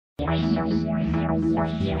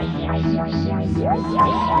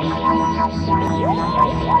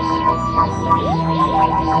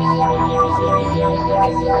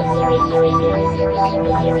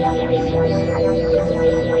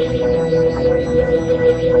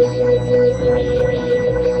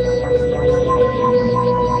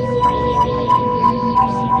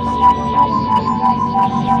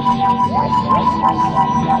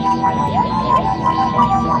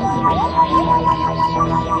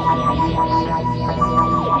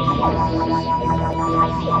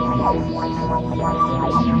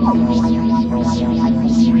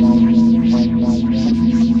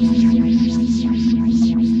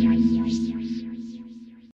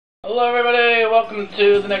Hello everybody, welcome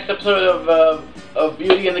to the next episode of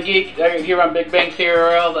Beauty and the Geek here on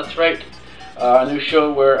BBTRL. That's right, a new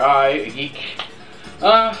show where I, Geek,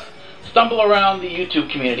 stumble around the YouTube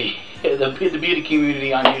community, the beauty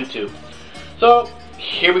community on YouTube. So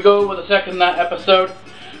here we go with the second episode.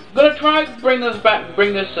 I'm gonna try to bring this, as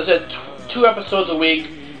I said, 2 episodes a week,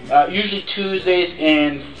 usually Tuesdays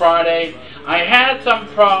and Friday. I had some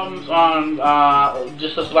problems on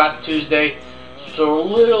just this last Tuesday, so a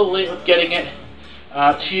little late with getting it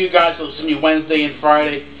to you guys. So it's going to be Wednesday and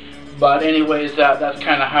Friday. But anyways, that's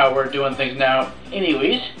kind of how we're doing things now.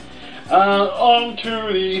 Anyways, on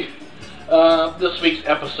to the this week's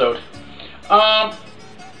episode.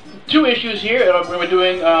 2 issues here. We're going to be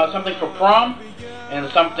doing something for Prom and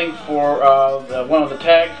something for one of the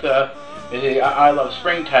tags, the I Love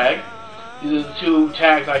Spring tag. These are the 2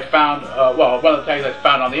 tags I found, well, one of the tags I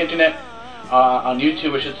found on the internet, on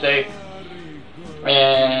YouTube I should say.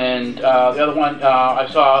 And the other one, I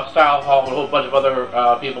saw Style Hall with a whole bunch of other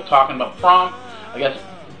people talking about Prom. I guess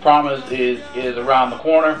Prom is around the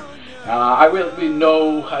corner. I really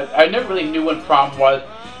know, I never really knew when Prom was,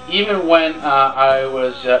 even when I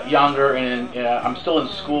was younger, and I'm still in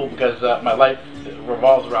school because my life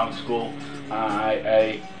revolves around school.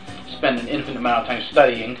 I spend an infinite amount of time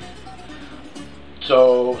studying,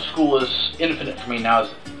 so school is infinite for me now,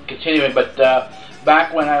 it's continuing, but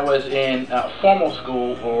back when I was in formal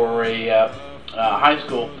school or a high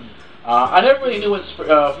school, I never really knew what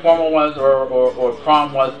formal was or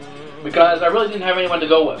Prom was, because I really didn't have anyone to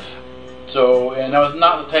go with. So, and I was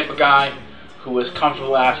not the type of guy who was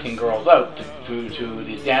comfortable asking girls out to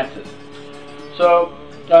these dances. So,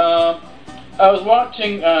 I was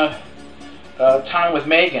watching Time with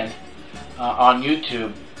Megan on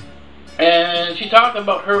YouTube, and she talked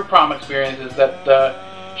about her Prom experiences, that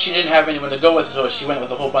she didn't have anyone to go with, so she went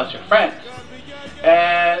with a whole bunch of friends.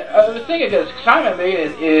 And the thing that excited me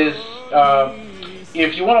is,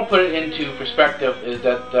 if you want to put it into perspective, is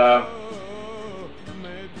that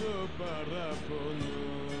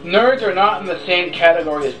nerds are not in the same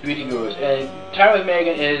category as beauty gurus. And Time with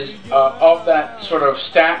Megan is of that sort of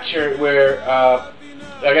stature where, I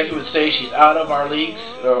guess you would say she's out of our leagues,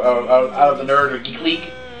 or out of the nerd or geek league,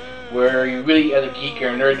 where you really, as a geek or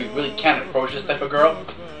a nerd, you really can't approach this type of girl.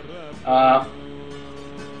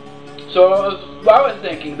 So I was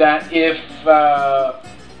thinking that if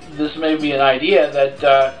this may be an idea, that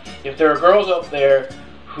if there are girls out there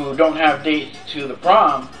who don't have dates to the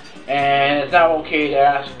prom, and it's now okay to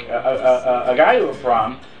ask a guy to a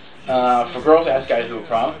prom, for girls to ask guys to a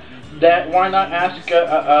prom, that why not ask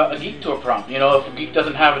a geek to a prom? You know, if a geek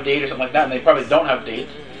doesn't have a date or something like that, and they probably don't have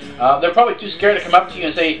dates, they're probably too scared to come up to you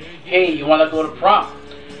and say, hey, you want to go to prom?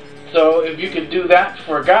 So if you could do that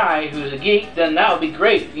for a guy who's a geek, then that would be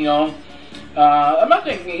great, you know. I'm not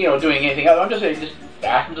saying, you know, doing anything else. I'm just saying, just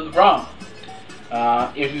ask him to the prom.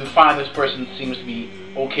 If you find this person seems to be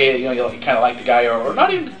okay, you know, you kind of like the guy, or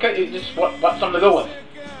not even, just want someone to go with,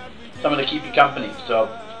 someone to keep you company. So,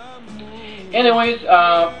 anyways,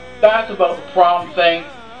 that's about the Prom thing.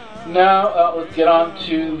 Now let's get on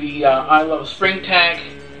to the I Love Spring tag.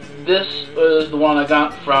 This is the one I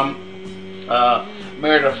got from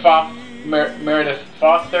Meredith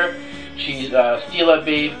Foster. She's Stila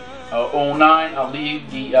Babe 09. I'll leave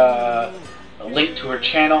the link to her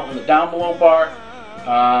channel in the down below bar,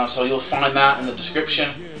 so you'll find that in the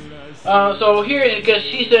description. So here, because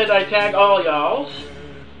she said I tag all y'alls,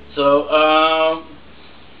 so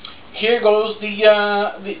here goes the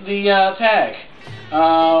tag.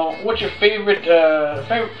 What's your favorite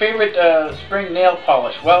spring nail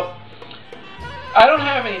polish? Well, I don't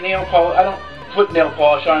have any nail polish. I don't put nail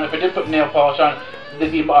polish on. If I did put nail polish on,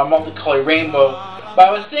 it'd be a multicolored rainbow. But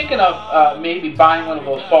I was thinking of maybe buying one of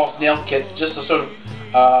those false nail kits just to sort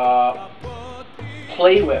of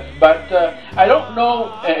play with. But I don't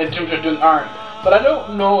know, in terms of doing art, but I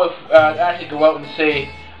don't know if I'd actually go out and say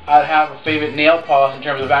I'd have a favorite nail polish in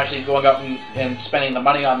terms of actually going out and spending the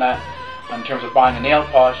money on that. in terms of buying a nail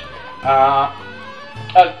polish. I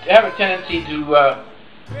have a tendency to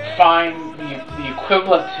find the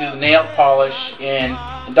equivalent to nail polish in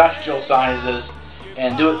industrial sizes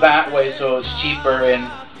and do it that way so it's cheaper and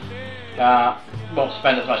won't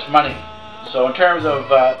spend as much money. So in terms of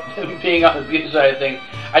being on the beauty side of things,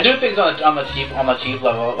 I do things on the cheap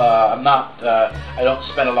level. I don't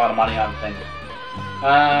spend a lot of money on things.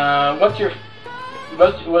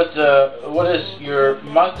 What is your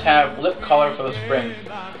must-have lip color for the spring?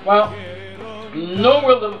 Well, no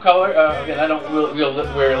real lip color. Again, I don't wear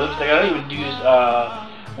lipstick. I don't even use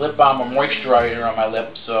lip balm or moisturizer on my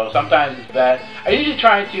lips, so sometimes it's bad. I usually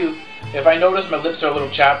try to, if I notice my lips are a little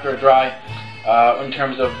chapped or dry, in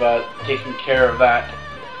terms of taking care of that,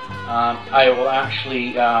 I will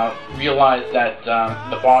actually realize that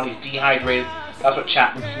the body's dehydrated. That's what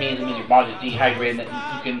chapped means. It means your body's dehydrated, and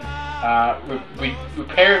that you can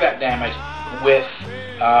repair that damage with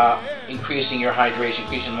increasing your hydration,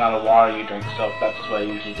 increasing the amount of water you drink. So that's what I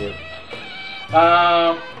usually do.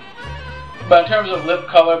 But in terms of lip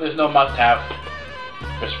color, there's no must-have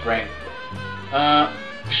for spring.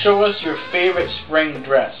 Show us your favorite spring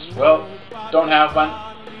dress. Well, don't have one.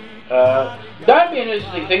 That'd be an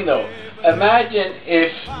interesting thing, though. Imagine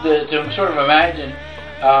if because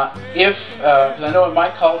I know in my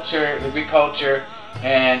culture, the Greek culture,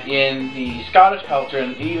 and in the Scottish culture,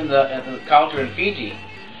 and even the culture in Fiji,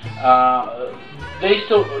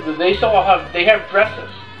 they have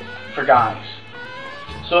dresses for guys.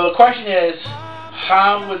 So the question is,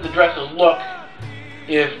 how would the dresses look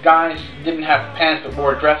if guys didn't have pants but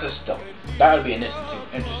wore dresses still? That would be an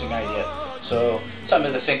interesting idea. So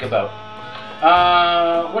something to think about.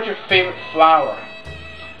 What's your favorite flower?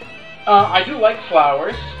 I do like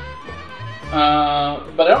flowers,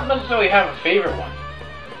 but I don't necessarily have a favorite one.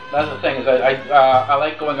 That's the thing, is I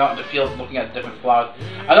like going out into fields looking at different flowers.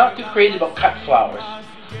 I'm not too crazy about cut flowers,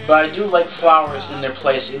 but I do like flowers in their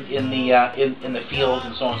place in the fields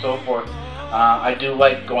and so on and so forth. I do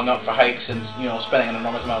like going out for hikes and spending an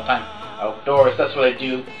enormous amount of time outdoors. That's what I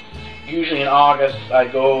do. Usually in August, I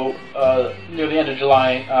go near the end of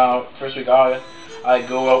July, first week of August. I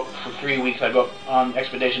go out for 3 weeks. I go on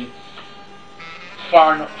expedition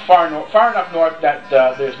far enough north that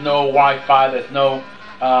there's no Wi-Fi, there's no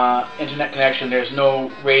internet connection, there's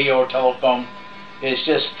no radio or telephone. It's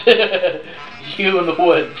just you in the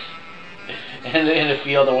woods, in the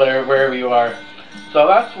field or wherever you are. So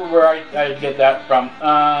that's where I get that from.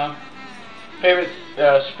 Favorite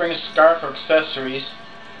spring scarf or accessories?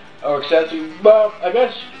 Well, I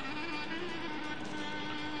guess,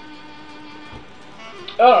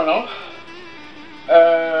 I don't know.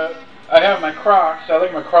 I have my Crocs. I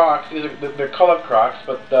like my Crocs. They're colored Crocs,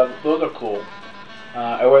 but those are cool.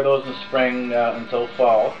 I wear those in spring until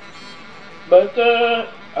fall. But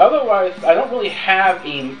otherwise, I don't really have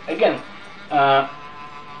again,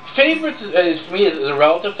 favorites for me is a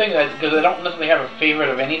relative thing, because I don't necessarily have a favorite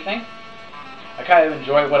of anything. I kind of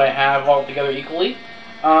enjoy what I have all together equally.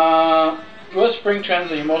 What spring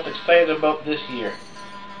trends are you most excited about this year?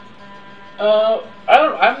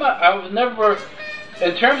 I was never,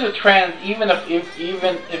 in terms of trends, even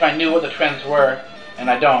if I knew what the trends were, and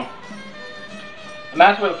I don't. And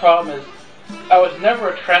that's where the problem is. I was never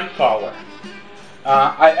a trend follower.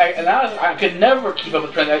 I could never keep up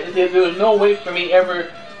with trends. There was no way for me ever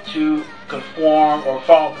to conform or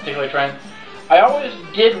follow a particular trend. I always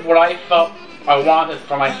did what I felt I wanted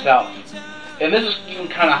for myself. And this is even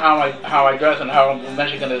kind of how I dress and how I'm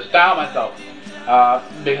eventually going to style myself,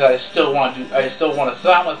 because I still want to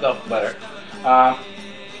style myself better.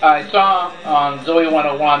 I saw on Zoe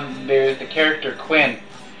 101 there's the character Quinn,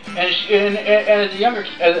 and as a younger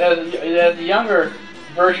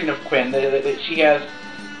version of Quinn, she has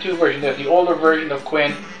two versions. There's the older version of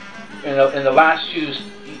Quinn in the last few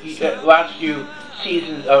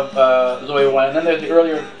seasons of Zoe 1, and then there's the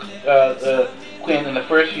earlier Quinn in the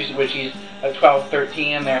first season, which she's 12,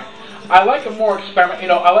 13 in there. I like a more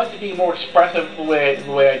I like to be more expressive the way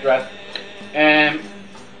I dress, and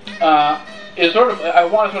I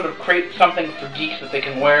want to sort of create something for geeks that they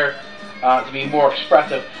can wear to be more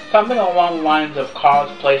expressive. Something along the lines of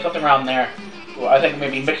cosplay, something around there. Well, I think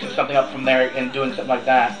maybe mixing something up from there and doing something like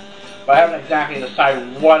that. But I haven't exactly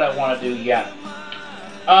decided what I want to do yet.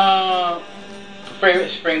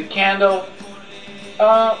 Favorite spring candle?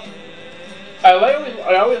 I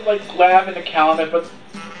always like lavender calendar, but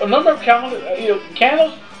a number of candles.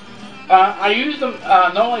 I use them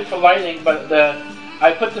not only for lighting, but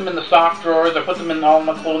I put them in the sock drawers. I put them in all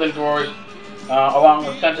my clothing drawers, along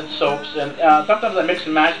with scented soaps, and sometimes I mix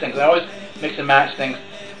and match things. I always mix and match things,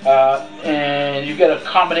 and you get a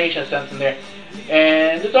combination of scents in there.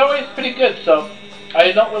 and it's always pretty good. So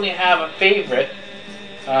I don't really have a favorite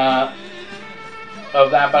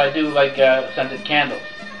of that, but I do like scented candles.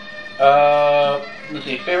 Let's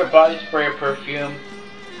see, favorite body spray or perfume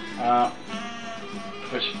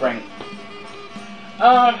for spring.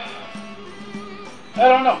 I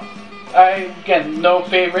don't know. Again, no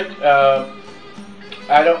favorite.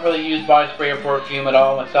 I don't really use body spray or perfume at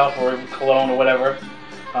all myself, or cologne or whatever.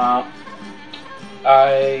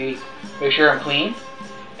 I make sure I'm clean,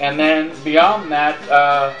 and then beyond that,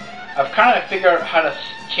 I've kind of figured out how to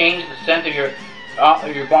change the scent of your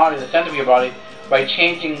body, the scent of your body, by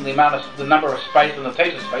changing the number of spices and the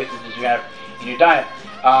types of spices that you have in your diet.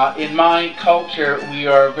 In my culture, we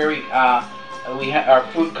are very our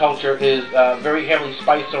food culture is very heavily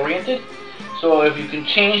spice oriented. So if you can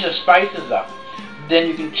change the spices up, then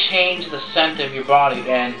you can change the scent of your body,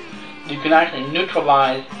 and you can actually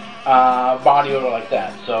neutralize body odor like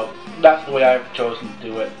that. So that's the way I've chosen to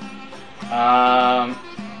do it.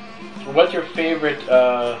 What's your favorite?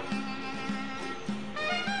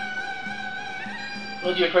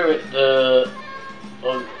 What's your favorite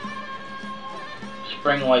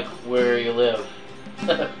spring like where you live?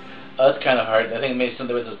 That's kind of hard. I think maybe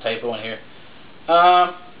there was a typo in here.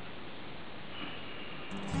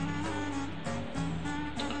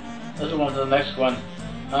 Let's move on to the next one.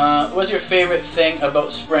 What's your favorite thing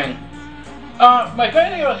about spring? My favorite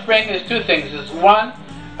thing about spring is two things. Is one,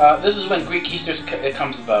 this is when Greek Easter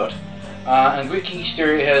comes about, and Greek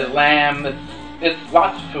Easter has lamb. It's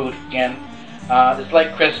lots of food again. It's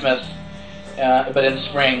like Christmas, but in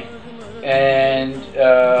spring. And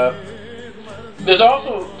there's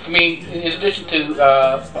also, for me, in addition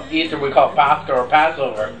to Easter, we call Pascha or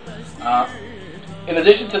Passover. In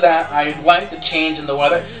addition to that, I like the change in the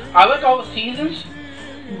weather. I like all the seasons,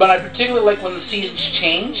 but I particularly like when the seasons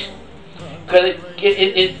change, because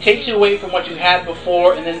it takes you away from what you had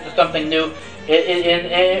before and then into something new.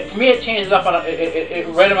 And for me, it changes up on a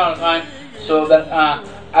right amount of time, so that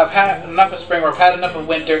I've had enough of spring, or I've had enough of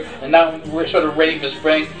winter, and now we're sort of ready for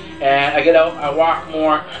spring. And I get out, I walk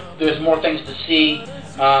more, there's more things to see.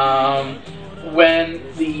 When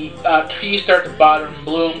the trees start to bud and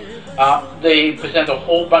bloom, they present a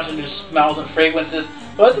whole bunch of new smells and fragrances.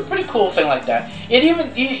 So it's a pretty cool thing like that. It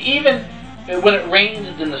even when it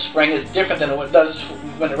rains in the spring, it's different than it does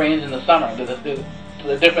when it rains in the summer. There's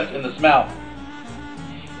the difference in the smell,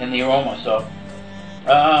 in the aroma. So,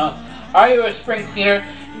 are you a spring cleaner?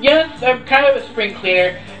 Yes, I'm kind of a spring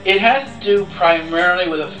cleaner. It has to do primarily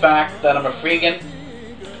with the fact that I'm a freegan,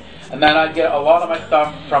 and that I get a lot of my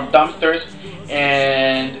stuff from dumpsters,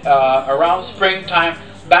 and around springtime,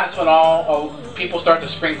 that's when all people start to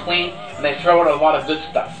spring clean, and they throw out a lot of good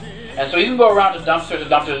stuff. And so you can go around to dumpster to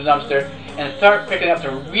dumpster to dumpster and start picking up the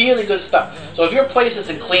really good stuff. So if your place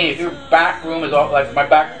isn't clean, if your back room is all, like my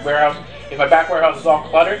back warehouse, if my back warehouse is all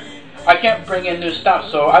cluttered, I can't bring in new stuff.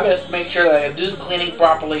 So I just make sure that I do the cleaning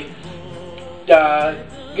properly,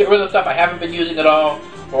 get rid of the stuff I haven't been using at all,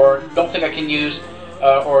 or don't think I can use,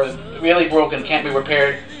 or is really broken, can't be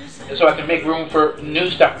repaired, so I can make room for new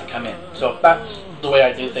stuff to come in. So that's the way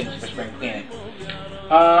I do things for spring cleaning.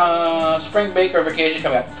 Spring break or vacation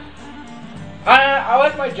coming up. I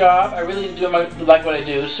like my job. I really do like what I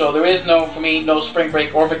do. So there is for me, no spring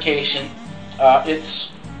break or vacation. It's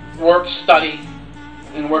work, study,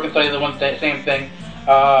 and work and study are the same thing.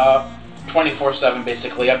 24/7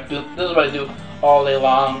 basically. This is what I do all day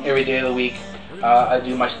long, every day of the week. I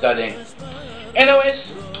do my studying. Anyways,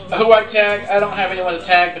 who I tag, I don't have anyone to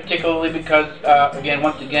tag particularly because,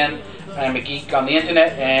 once again, I'm a geek on the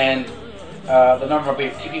internet, and the number of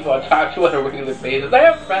people I talk to on a regular basis. I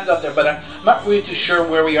have friends out there, but I'm not really too sure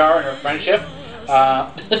where we are in our friendship.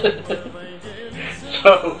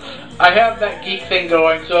 So I have that geek thing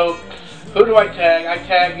going. So who do I tag? I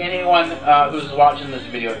tag anyone who's watching this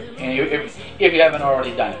video, and if you haven't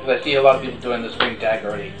already done it, because I see a lot of people doing the spring tag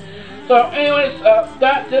already. So anyways,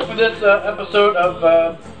 that's it for this episode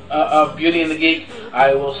of Beauty and the Geek.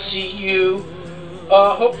 I will see you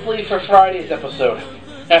hopefully for Friday's episode.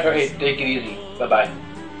 Alright, take it easy. Bye-bye.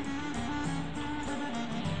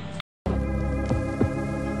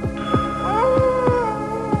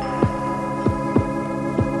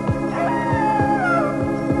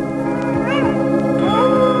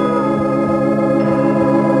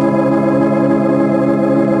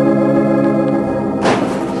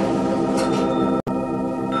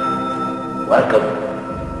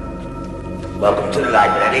 Welcome to the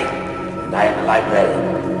library, and I am the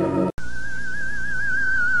librarian.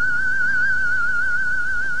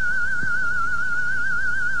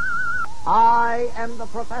 I am the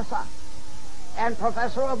professor. And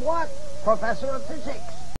professor of what? Professor of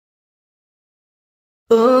physics.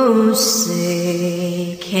 Oh,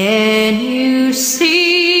 say, can you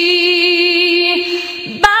see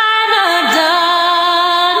by the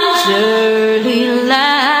dawn's early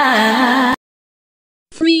light?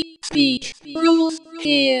 Free speech rules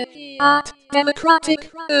here at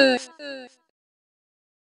Democratic Earth.